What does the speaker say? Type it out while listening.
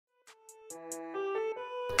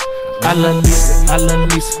I love Lisa, I love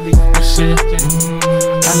Lisa, Michelle. I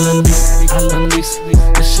love Lisa, I love Lisa,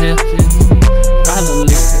 Michelle. I love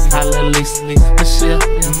Lisa, I love Lisa, Michelle.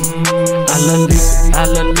 I love Lisa, I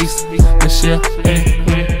love Lisa, Michelle.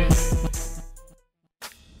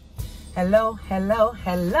 Hello, hello,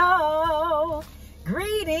 hello.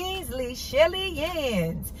 Greetings,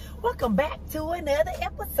 LiChellians. Welcome back to another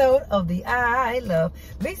episode of the I Love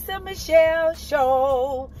Lisa Michelle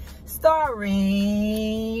Show,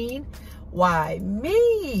 starring, why,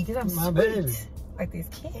 me, because I'm sweet, baby, like this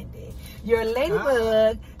candy. Your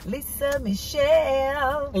ladybug, Lisa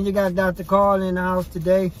Michelle. And you got Dr. Karl in the house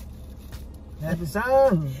today. Happy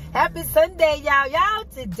Sunday. Happy Sunday, y'all. Y'all,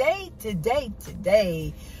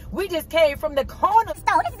 today. We just came from the corner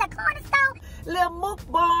store. This is a corner store. Little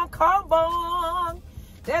Mukbang, Carbon.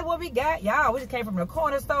 That's what we got, y'all. We just came from the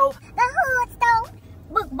corner store. The hood store.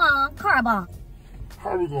 Mukbang, Carbon.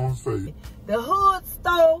 How we gonna say it? The hood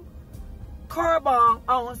store, Carbon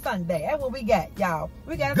on Sunday. That's what we got, y'all.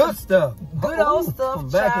 We got good stuff. Good old stuff, from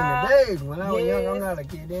back in the days when I was young. I'm Yes. not a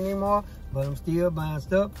kid anymore, but I'm still buying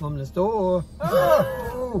stuff from the store.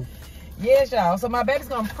 Oh. Yes, y'all. So my baby's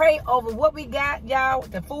gonna pray over what we got, y'all,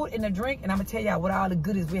 the food and the drink, and I'm gonna tell y'all what all the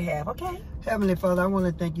goodies we have, okay? Heavenly Father, I want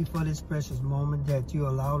to thank you for this precious moment that you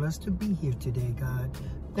allowed us to be here today, God.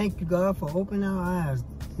 Thank you, God, for opening our eyes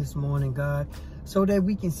this morning, God, so that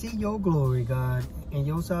we can see your glory, God, and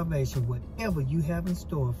your salvation, whatever you have in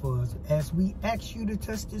store for us, as we ask you to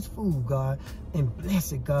touch this food, God, and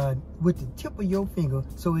bless it, God, with the tip of your finger,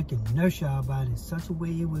 so it can nourish our body in such a way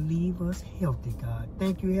it will leave us healthy, God.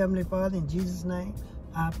 Thank you, Heavenly Father, in Jesus' name,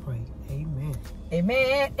 I pray. Amen.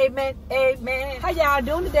 Amen, amen, amen. How y'all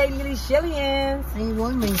doing today, LiChellians? I ain't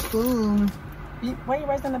want my spoon. Why you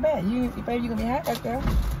raising the bed? You baby, you gonna be hot back there?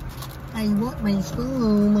 I want my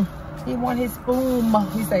spoon. He want his spoon.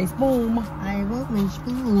 He say spoon. I want my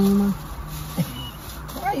spoon.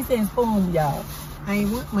 Why you saying spoon, y'all? I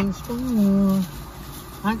want my spoon.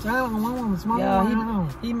 I don't want small. Yeah,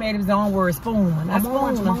 he made his own word spoon. Not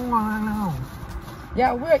spoon.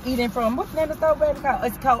 Yeah, we're eating from, what's the name of the store, baby?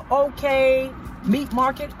 It's called OK Meat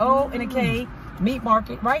Market. O and a K Meat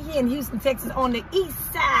Market. Right here in Houston, Texas, on the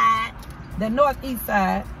east side, the northeast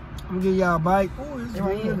side. I'm gonna give y'all a bite. Oh, it's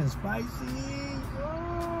right good here. and spicy.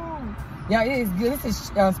 Oh. Yeah, it is good. This is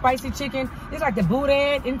spicy chicken. It's like the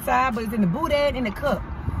boudin inside, but it's in the boudin in the cup.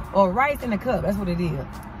 Or rice in the cup. That's what it is.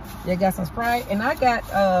 Yeah, got some Sprite. And I got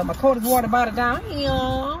my coldest water bottle down here.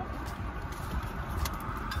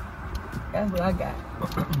 That's what I got.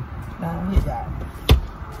 Down here, y'all.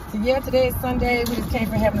 So yeah, today is Sunday. We just came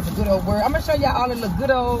from having us a good old word. I'm gonna show y'all all the little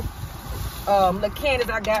good old little candies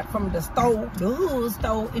I got from the store, the hood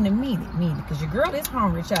store, in a minute, because your girl is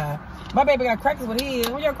hungry, child. My baby got crackers with his.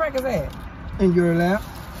 Where your crackers at? In your lap.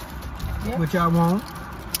 Yeah. What y'all want?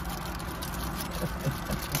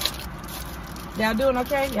 Y'all doing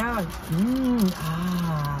okay? Y'all.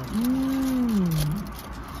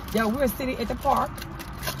 Yo, we're sitting at the park.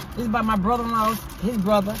 This is by my brother-in-law's, his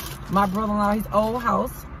brother, my brother-in-law, his old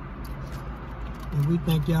house. And we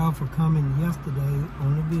thank y'all for coming yesterday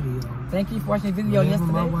on the video. Thank you for watching the video Whatever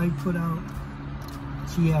yesterday. my wife put out,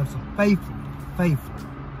 she has some faithful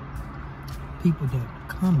people that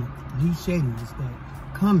comment, LiChellians that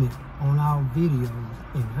comment on our videos,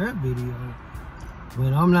 in her video,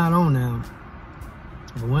 when I'm not on now.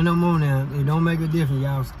 But when I'm on now, it don't make a difference.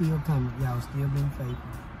 Y'all still coming. Y'all still being faithful.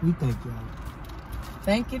 We thank y'all.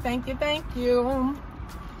 Thank you, thank you, thank you.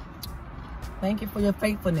 Thank you for your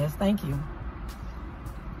faithfulness. Thank you.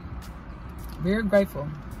 Very grateful.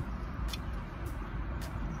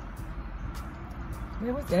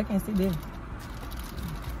 Yeah, what's that? I can't see this.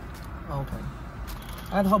 Oh, okay.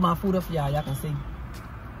 I have to hold my food up for y'all. Y'all can see.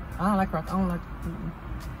 I don't like crackers. I don't like.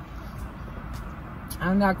 I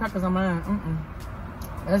don't like crackers on mine.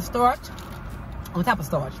 That's starch. On top of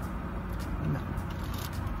starch. No.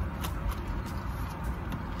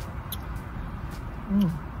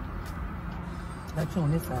 That's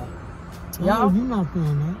on this side. Y'all, you're not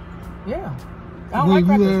saying that. yeah. I don't When like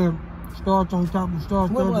you crackers. had starch on top of starch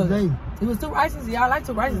the What other was it? day. It was 2 rices. Y'all like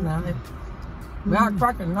 2 rices now. We like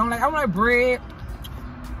crackers. I don't like bread.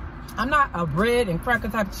 I'm not a bread and cracker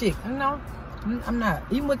type of chick. You know, I'm not.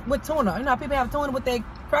 Even with tuna. You know, people have tuna with their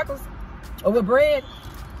crackers or with bread.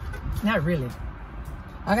 Not really.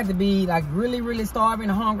 I got to be like really starving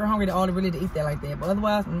and hungry to only really to eat that like that. But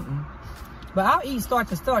otherwise, But I'll eat starch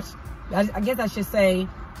and starch. I guess I should say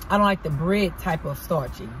I don't like the bread type of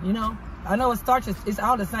starchy. You know, I know starch it's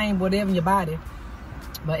all the same, whatever in your body.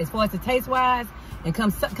 But as far as the taste wise and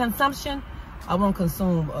consumption, I won't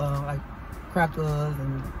consume like crackers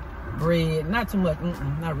and bread. Not too much.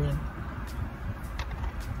 Not really.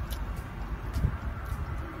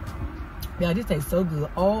 Yeah, this tastes so good.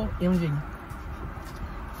 OMG.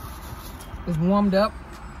 It's warmed up.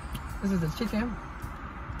 This is the chicken.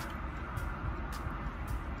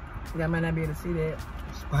 Y'all might not be able to see that.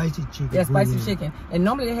 Spicy chicken. Yeah, spicy chicken. And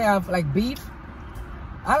normally they have like beef.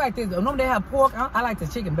 I like this. Normally they have pork. I like the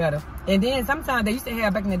chicken better. And then sometimes they used to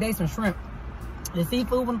have back in the day some shrimp. The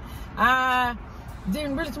seafood one. I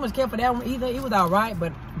didn't really too much care for that one either. It was alright,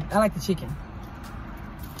 but I like the chicken.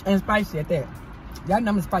 And spicy at that. Y'all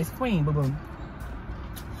know I'm a spice queen, boo-boo.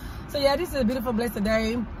 So yeah, this is a beautiful, blessed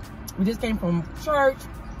day. We just came from church.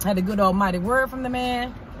 Had a good almighty word from the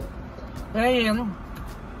man. And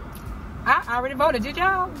I already voted. Did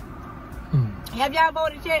y'all? Have y'all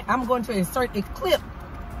voted yet? I'm going to insert a clip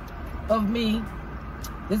of me.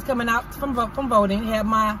 This coming out from voting. Have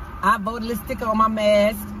my I voted list sticker on my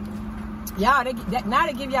mask. Y'all, now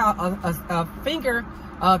they give y'all a finger,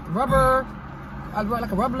 rubber,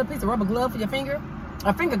 like a rubber piece of rubber glove for your finger.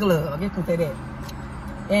 A finger glove, I guess you can say that.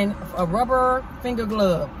 And a rubber finger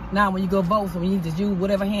glove. Now when you go vote, so when you just use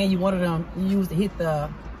whatever hand you wanted them, you use to hit the,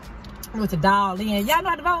 to dial in. Y'all know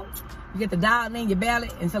how to vote? You get to dial in your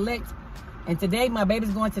ballot and select. And today, my baby's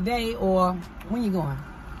going today, or when you going?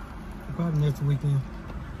 Probably next weekend.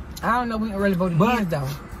 I don't know, we can really vote again though.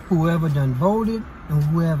 Whoever done voted and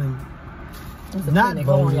whoever not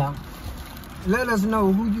voted, let us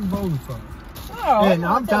know who you voted for. Oh, and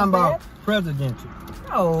I'm talking about presidential.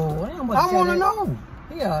 No, I want to know.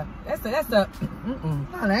 Yeah, that's the.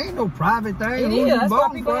 No, there ain't no private thing. Who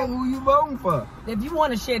you voting for? If you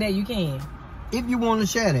want to share that, you can. If you want to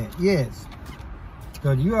share that, yes.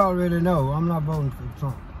 Because you already know I'm not voting for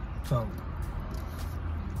Trump. So,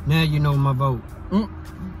 now you know my vote.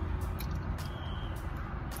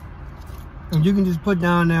 And you can just put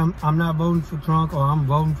down there, I'm not voting for Trump, or I'm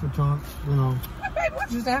voting for Trump, you know.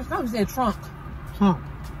 What you said? I said Trump. Trump.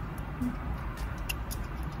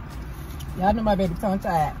 Y'all know my baby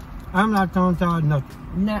tongue-tied. I'm not tongue-tied,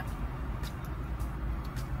 nothing. Nah.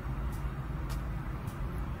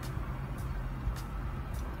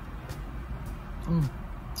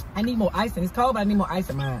 I need more ice in. It's cold, but I need more ice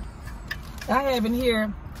in mine. I have in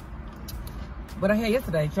here what I had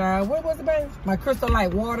yesterday, child. What was it, babe? My Crystal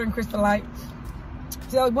Light, water and Crystal Light.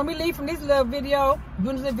 So when we leave from this little video,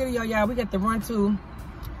 y'all, we get to run to,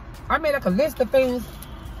 I made like a list of things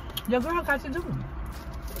your girl got to do.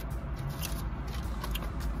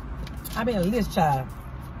 I made a list, child.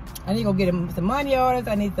 I need to go get him some money orders.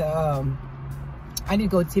 I need to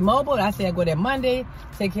go to T-Mobile. I said I go there Monday,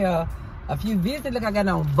 take care of a few visits. Look, I got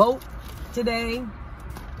on vote today.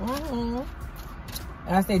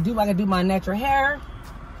 And I said, I gotta do my natural hair.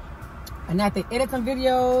 And I have to edit some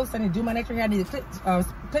videos. I need to do my natural hair. I need to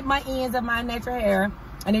clip my ends of my natural hair.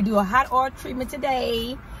 I need to do a hot oil treatment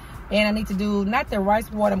today. And I need to do, not the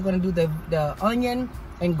rice water, I'm gonna do the onion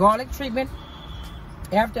and garlic treatment.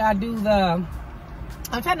 After I do I'm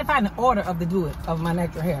trying to find the order of my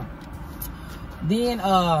natural hair. Then,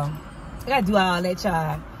 I gotta do all that,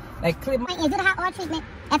 child. Like clip my ends, do the hot oil treatment.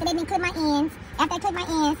 After they clip my ends, after I clip my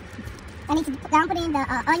ends, I need to put in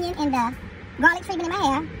the onion and the garlic treatment in my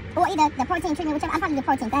hair, or either the protein treatment, whichever. I'll probably do the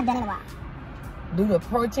protein, because I've done it in a while. Do the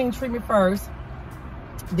protein treatment first,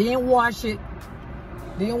 then wash it,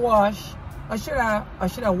 then wash. Or should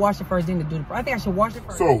I wash it first, then do the? I think I should wash it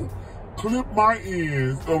first. So, clip my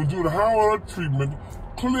ends, do the hot oil treatment,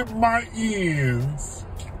 clip my ends,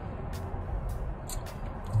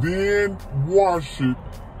 then wash it,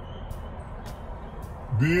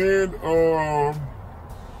 then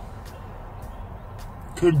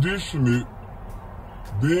condition it,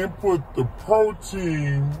 then put the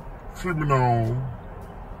protein treatment on.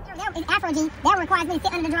 It's Afro-G. That requires me to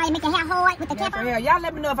sit under the dryer and make your hair hard with the cap on. Y'all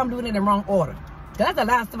let me know if I'm doing it in the wrong order. Cause that's a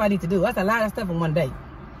lot of stuff I need to do. That's a lot of stuff in one day.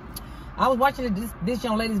 I was watching this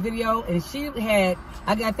young lady's video, and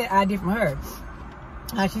I got that idea from her.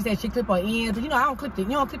 She said she clip her ends, but you don't clip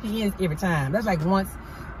your ends every time. That's like once,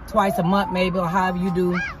 twice a month maybe, or however you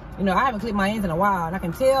do. You know, I haven't clipped my ends in a while, and I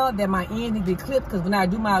can tell that my ends need to be clipped, because when I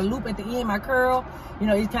do my loop at the end, my curl, you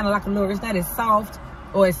know, it's kind of like it's not as soft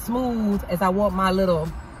or as smooth as I want my little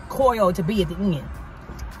coil to be at the end.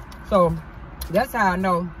 So that's how I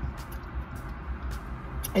know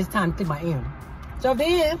it's time to clip my end. So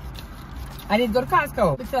then I need to go to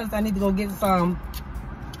Costco because I need to go get some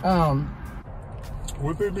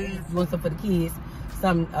what they need? Want some for the kids,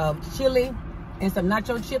 some chili and some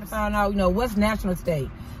nacho chips. Find out, you know, what's national today.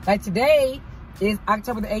 Like today is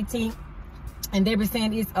October the 18th, and they were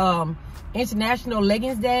saying it's International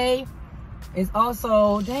Leggings Day. It's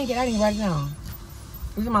also, dang it, I didn't write it down.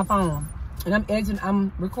 This is my phone, and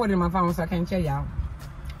I'm recording my phone, so I can't tell y'all.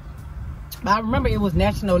 But I remember it was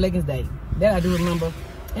National Leggings Day. That I do remember.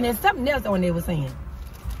 And there's something else on there was saying.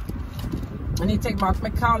 I need to take my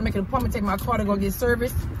car, make an appointment, take my car to go get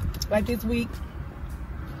service like this week.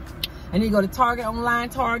 I need to go to Target, online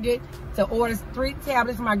Target, to order 3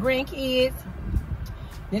 tablets for my grandkids.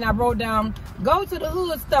 Then I wrote down, go to the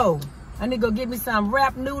hood store. I need to go get me some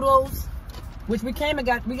wrap noodles, which we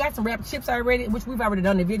got some wrap chips already, which we've already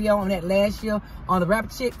done a video on that last year on the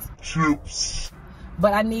wrap chips.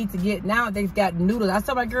 But I need to get, now they've got noodles. I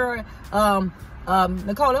saw my girl,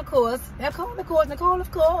 Nicole, of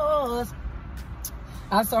course.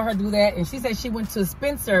 I saw her do that, and she said she went to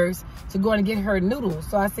Spencer's to go and get her noodles.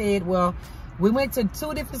 So I said, well, we went to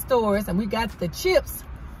 2 different stores, and we got the chips.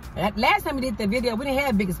 And last time we did the video, we didn't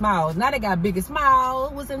have Bigger Smiles. Now they got Bigger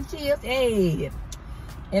Smiles with some chips. Hey.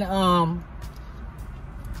 And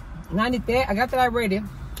now I need that. I got that already.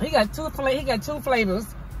 He got two flavors.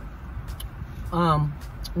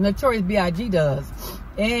 Notorious B.I.G. does.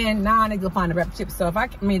 And now I need to go find the wrap chips. So if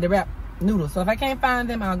the wrap noodles. So if I can't find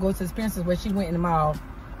them, I'll go to Spencer's where she went in the mall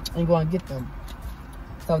and go and get them.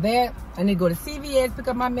 So that, I need to go to CVS, pick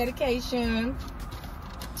up my medication.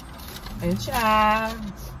 And child,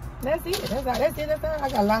 that's it. That's it. I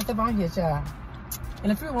got a lot of stuff on here, child.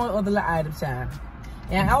 And a few more other little items, child.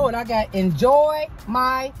 And I got enjoy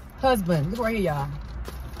my husband. Look right here, y'all.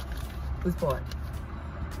 This part.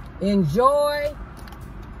 Enjoy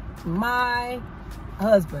my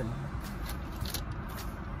husband.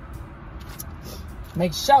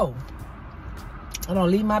 Make sure I don't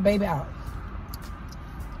leave my baby out.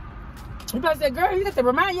 You probably say, girl, you got to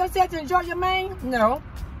remind yourself to enjoy your man. No.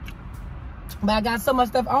 But I got so much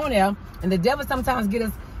stuff on there, and the devil sometimes get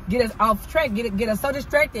us off track, get us so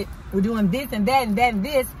distracted. We're doing this and that and that and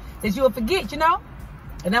this that you'll forget, you know?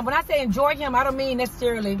 And then when I say enjoy him, I don't mean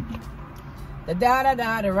necessarily the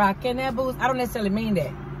the rock and that boost. I don't necessarily mean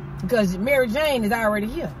that. Because Mary Jane is already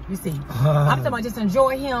here, you see. I'm talking about just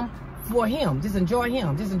enjoy him for him. Just enjoy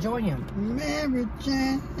him. Just enjoy him. Mary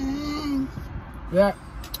Jane. Yeah.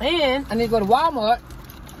 And I need to go to Walmart.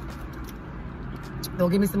 They'll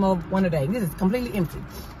give me some more one a day. This is completely empty.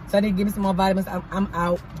 So I need to give me some more vitamins. I'm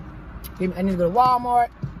out. I need to go to Walmart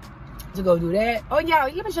to go do that. Oh,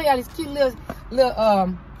 y'all, let me show y'all this cute little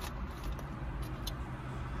oh,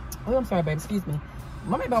 I'm sorry, baby. Excuse me.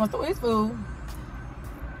 My baby almost stole his food.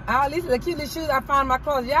 All these little cute little shoes I found in my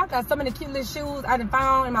closet. Y'all got so many cute little shoes I done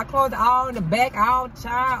found in my closet, all in the back, all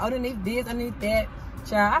child, underneath this, underneath that.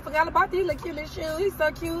 Child, I forgot about these little cute little shoes. He's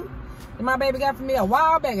so cute. And my baby got for me a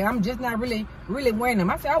while back, and I'm just not really wearing them.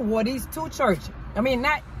 I said I wore these to church. I mean,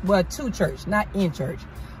 to church, not in church.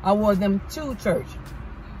 I wore them to church.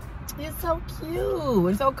 It's so cute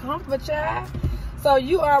and so comfortable, child. So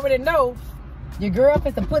you already know your girl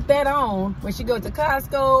has to put that on when she goes to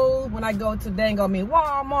Costco, when I go to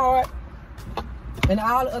Walmart, and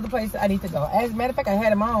all the other places I need to go. As a matter of fact, I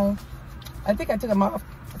had them on. I think I took them off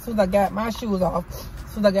as soon as I got my shoes off,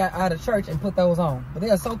 as soon as I got out of church and put those on. But they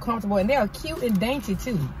are so comfortable, and they are cute and dainty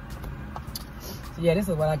too. So yeah, this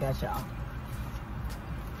is what I got, y'all.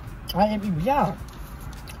 I am even y'all.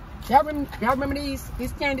 Y'all remember these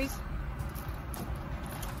candies?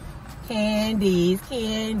 Candy.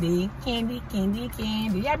 Y'all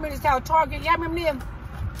remember this called Target? Y'all remember them?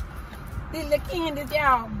 These little candies,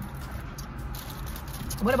 y'all.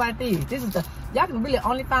 What about these? This is y'all can really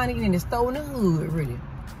only find it in the store in the hood, really.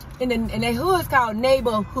 And the hood's called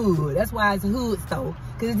neighborhood. That's why it's a hood store,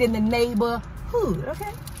 because it's in the neighborhood,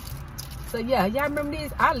 okay? So yeah, y'all remember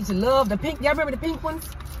these? I just love the pink. Y'all remember the pink ones?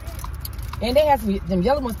 And they have them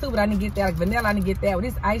yellow ones too, but I didn't get that. Like vanilla, I didn't get that. With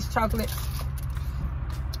this iced chocolate.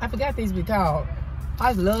 I forgot these be called.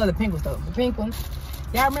 I just love the pink ones though. The pink ones.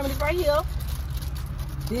 Y'all remember this right here?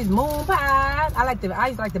 These moon pies. I used to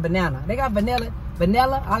like the banana. They got vanilla.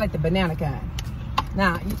 I like the banana kind.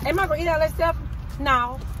 Now, am I gonna eat all that stuff?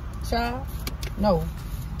 No. Child. No.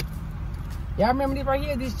 Y'all remember these right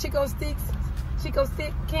here? These Chico sticks? Chico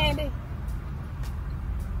stick candy?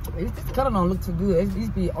 This color don't look too good. These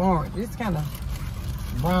be orange. This kind of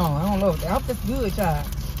brown. I don't know. I hope it's good, child.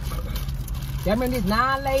 Y'all remember these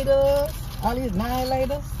 9-laters? All these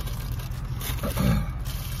 9-laters?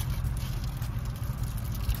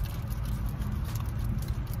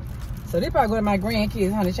 So they probably go to my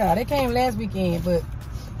grandkids, honey, child. They came last weekend, but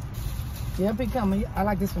yeah, be coming. I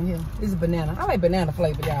like this one here. This is banana. I like banana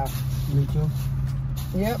flavor, y'all. Me too.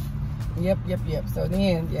 Yep. So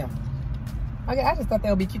then, yeah. Okay, I just thought that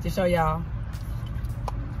would be cute to show y'all.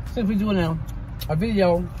 Since we're doing a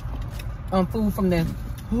video on food from the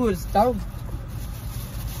hood store,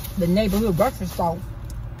 the neighborhood grocery store.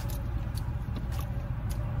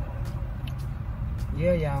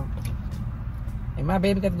 Yeah, y'all. And my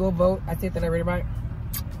baby got to go vote. I said that already, right?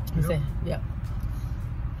 You said, yeah.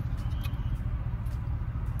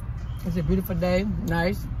 It's a beautiful day.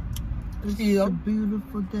 Nice. It's a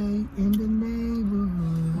beautiful day in the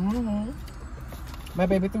neighborhood. My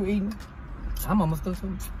baby through eating. I'm almost through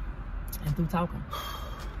too. And through talking.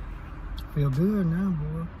 Feel good now,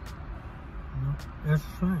 boy. No, that's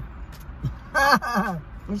Trent.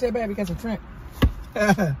 You say baby got some Trent.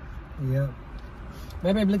 Yep.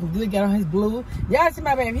 My baby looking good, got on his blue. Y'all see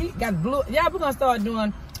my baby, he got blue. Y'all, we're gonna start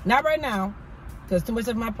doing, not right now, because too much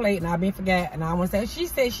of my plate and I've been forgot. And I want to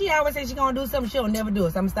say, she always say she gonna do something, she'll never do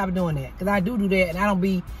it. So I'm gonna stop doing that. Because I do that and I don't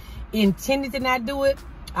be intended to not do it.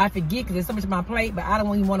 I forget because there's so much on my plate, but I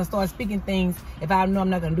don't even want to start speaking things if I know I'm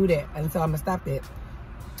not gonna do that. And so I'm gonna stop that.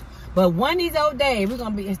 But one of these old days, we're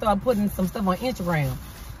gonna start putting some stuff on Instagram.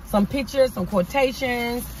 Some pictures, some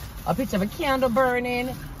quotations, a picture of a candle burning,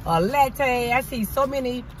 a latte. I see so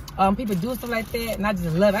many people do stuff like that, and I just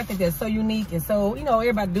love it. I think that's so unique, and so, you know,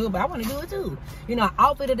 everybody do it, but I want to do it too. You know,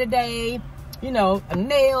 outfit of the day, you know,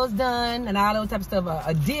 nails done, and all those type of stuff,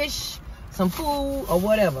 a dish, some food, or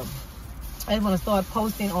whatever. I just want to start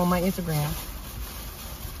posting on my Instagram.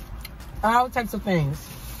 All types of things.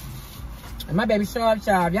 And my baby sharp.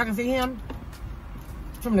 Y'all can see him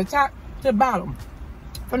from the top to the bottom.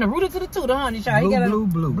 From the rooter to the tutor, honey, child. He got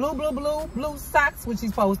blue socks, which he's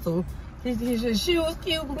supposed to. His shoes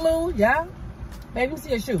cute and blue, yeah. Baby, let me see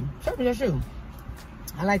your shoe. Show me your shoe.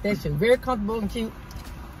 I like that shoe. Very comfortable and cute.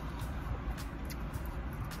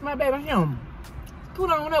 My baby, him. Scoot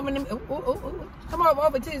on up in the come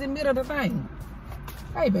over to the middle of the thing.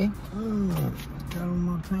 Baby. Got on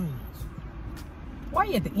my pants. Why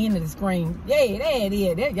you at the end of the screen? Yeah, there it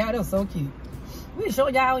is. Y'all, that's so cute. We show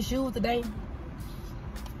y'all shoes today.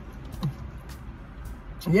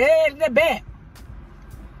 Yeah, look at that back.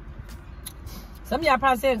 Some of y'all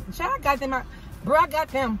probably said, "Child, I got them out." Bro, I got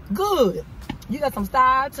them. Good. You got some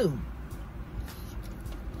style too.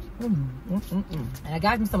 And I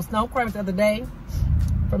got me some snow crabs the other day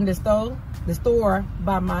from the store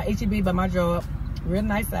by my HEB by my job. Real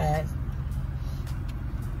nice size.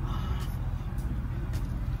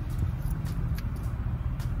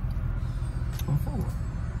 I'm full.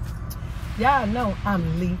 Y'all know I'm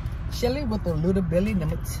LiChellians with a little belly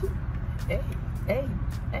number 2. Hey.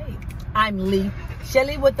 I'm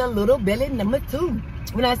LiChellians with a little belly number 2.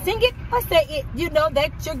 When I sing it, I say it. You know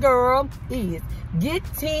that your girl is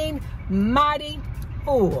getting mighty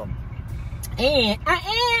full. And I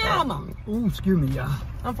am. Ooh, excuse me, y'all.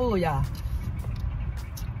 I'm full, y'all.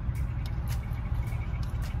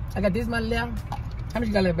 I got this money left. How much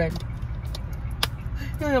you got left, baby?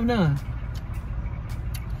 You don't have none.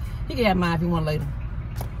 He can have mine if you want later.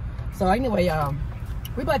 So anyway, y'all,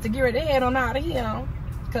 we about to get ready to head on out of here.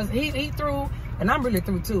 Because he through, and I'm really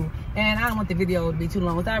through too. And I don't want the video to be too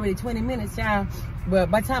long. It's already 20 minutes, y'all. But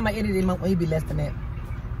by the time I edit it, it'll be less than that.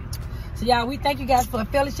 So y'all, we thank you guys for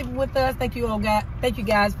fellowshipping with us. Thank you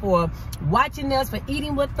guys for watching us, for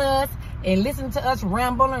eating with us, and listening to us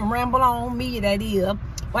ramble on. Me, that is.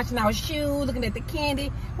 Watching our shoes, looking at the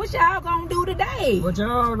candy. What y'all gonna do today? What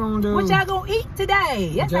y'all gonna do? What y'all gonna eat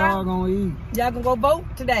today? What y'all gonna eat? Y'all gonna go vote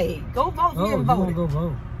today. Go vote. Oh, you wanna go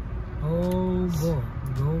vote? Oh, boy.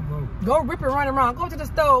 Go vote. Go rip and run around. Go to the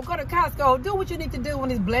store. Go to Costco. Do what you need to do on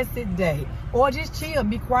this blessed day. Or just chill,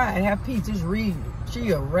 be quiet, have peace. Just read,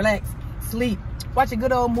 chill, relax, sleep. Watch a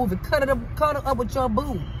good old movie. Cuddle up with your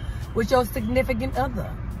boo, with your significant other.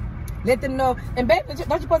 Let them know. And babe, don't you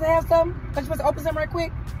supposed to have something? Don't you supposed to open something right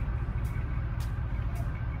quick?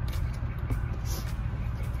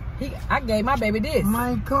 I gave my baby this.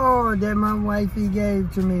 My card that my wifey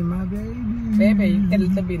gave to me, my baby. Baby,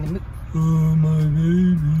 that'll be in the middle. Oh, my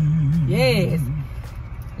baby. Yes.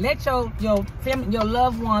 Let your family, your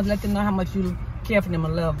loved ones, let them know how much you care for them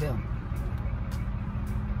and love them.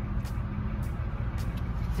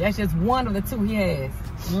 That's just one of the 2 he has.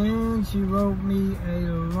 And she wrote me a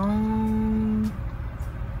long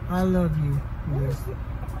 "I love you" list.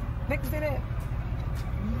 They can say that.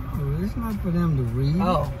 No, it's not for them to read. Oh,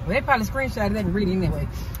 well, they probably screenshot it. They can read it anyway.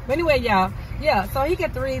 But anyway, y'all, yeah. So he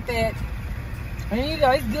got to read that, and you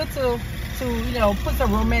know, it's good to you know, put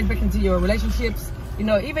some romance back into your relationships. You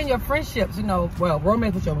know, even your friendships. You know, well,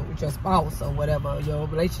 romance with your spouse or whatever, your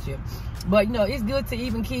relationship. But you know, it's good to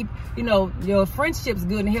even keep, you know, your friendships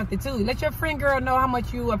good and healthy too. Let your friend girl know how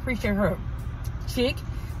much you appreciate her. Chick,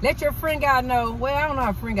 let your friend guy know. Well, I don't know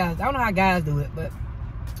how friend guys. I don't know how guys do it, but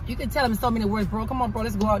you can tell them in so many words, bro. Come on, bro.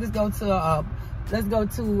 Let's go out. Let's go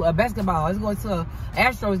to a basketball. Let's go to an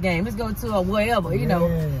Astros game. Let's go to a whatever. You know.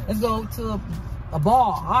 Let's go to a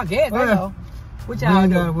bar. I guess. Well, you know. Which you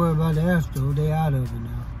ain't gotta worry about the Astros. They out of it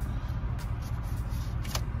now.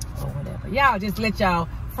 Or whatever. Y'all just let y'all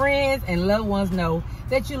friends and loved ones know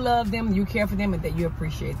that you love them, you care for them, and that you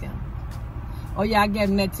appreciate them. Oh yeah, I gave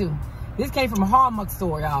them that too. This came from a Hallmark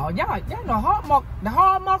store, y'all. Y'all know Hallmark, the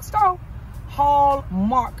Hallmark store?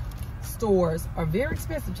 Hallmark stores are very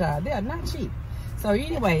expensive, child. They are not cheap. So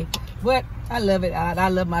anyway, but I love it. I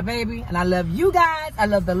love my baby, and I love you guys. I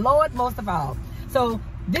love the Lord most of all. So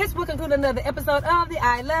this will conclude another episode of the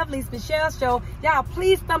I Love LadyElJay show. Y'all,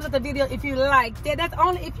 please thumbs up the video if you liked it. That's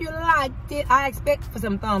only if you liked it. I expect for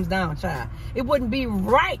some thumbs down, child. It wouldn't be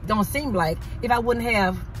right, don't seem like, if I wouldn't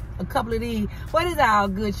have a couple of these. But it's all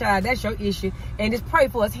good, child. That's your issue. And just pray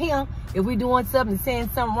for us here. If we doing something,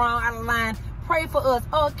 saying something wrong, out of line, pray for us,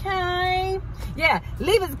 okay? Yeah,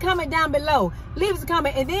 leave us a comment down below. Leave us a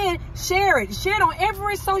comment and then share it. Share it on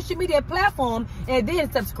every social media platform and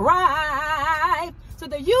then subscribe. So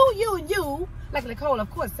the you, like Nicole, of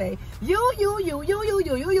course, say, you,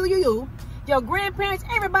 your grandparents,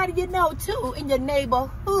 everybody you know, too, in your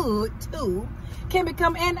neighborhood, too, can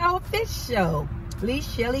become an official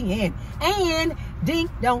LiChellian. And ding,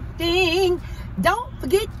 dong, ding. Don't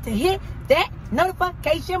forget to hit that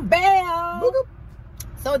notification bell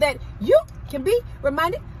so that you can be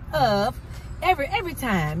reminded of every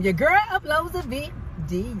time your girl uploads a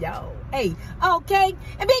video. Hey, okay?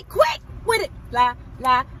 And be quick with it. La,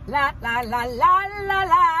 la, la, la, la, la, la,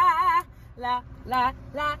 la. La, la,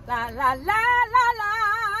 la, la, la, la, la, la.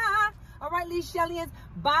 All right, LiChellians,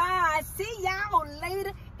 bye. See y'all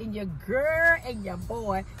later. And your girl and your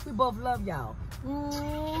boy, we both love y'all.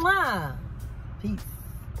 Mwah. Peace.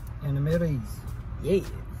 And the Middle East. Yeah.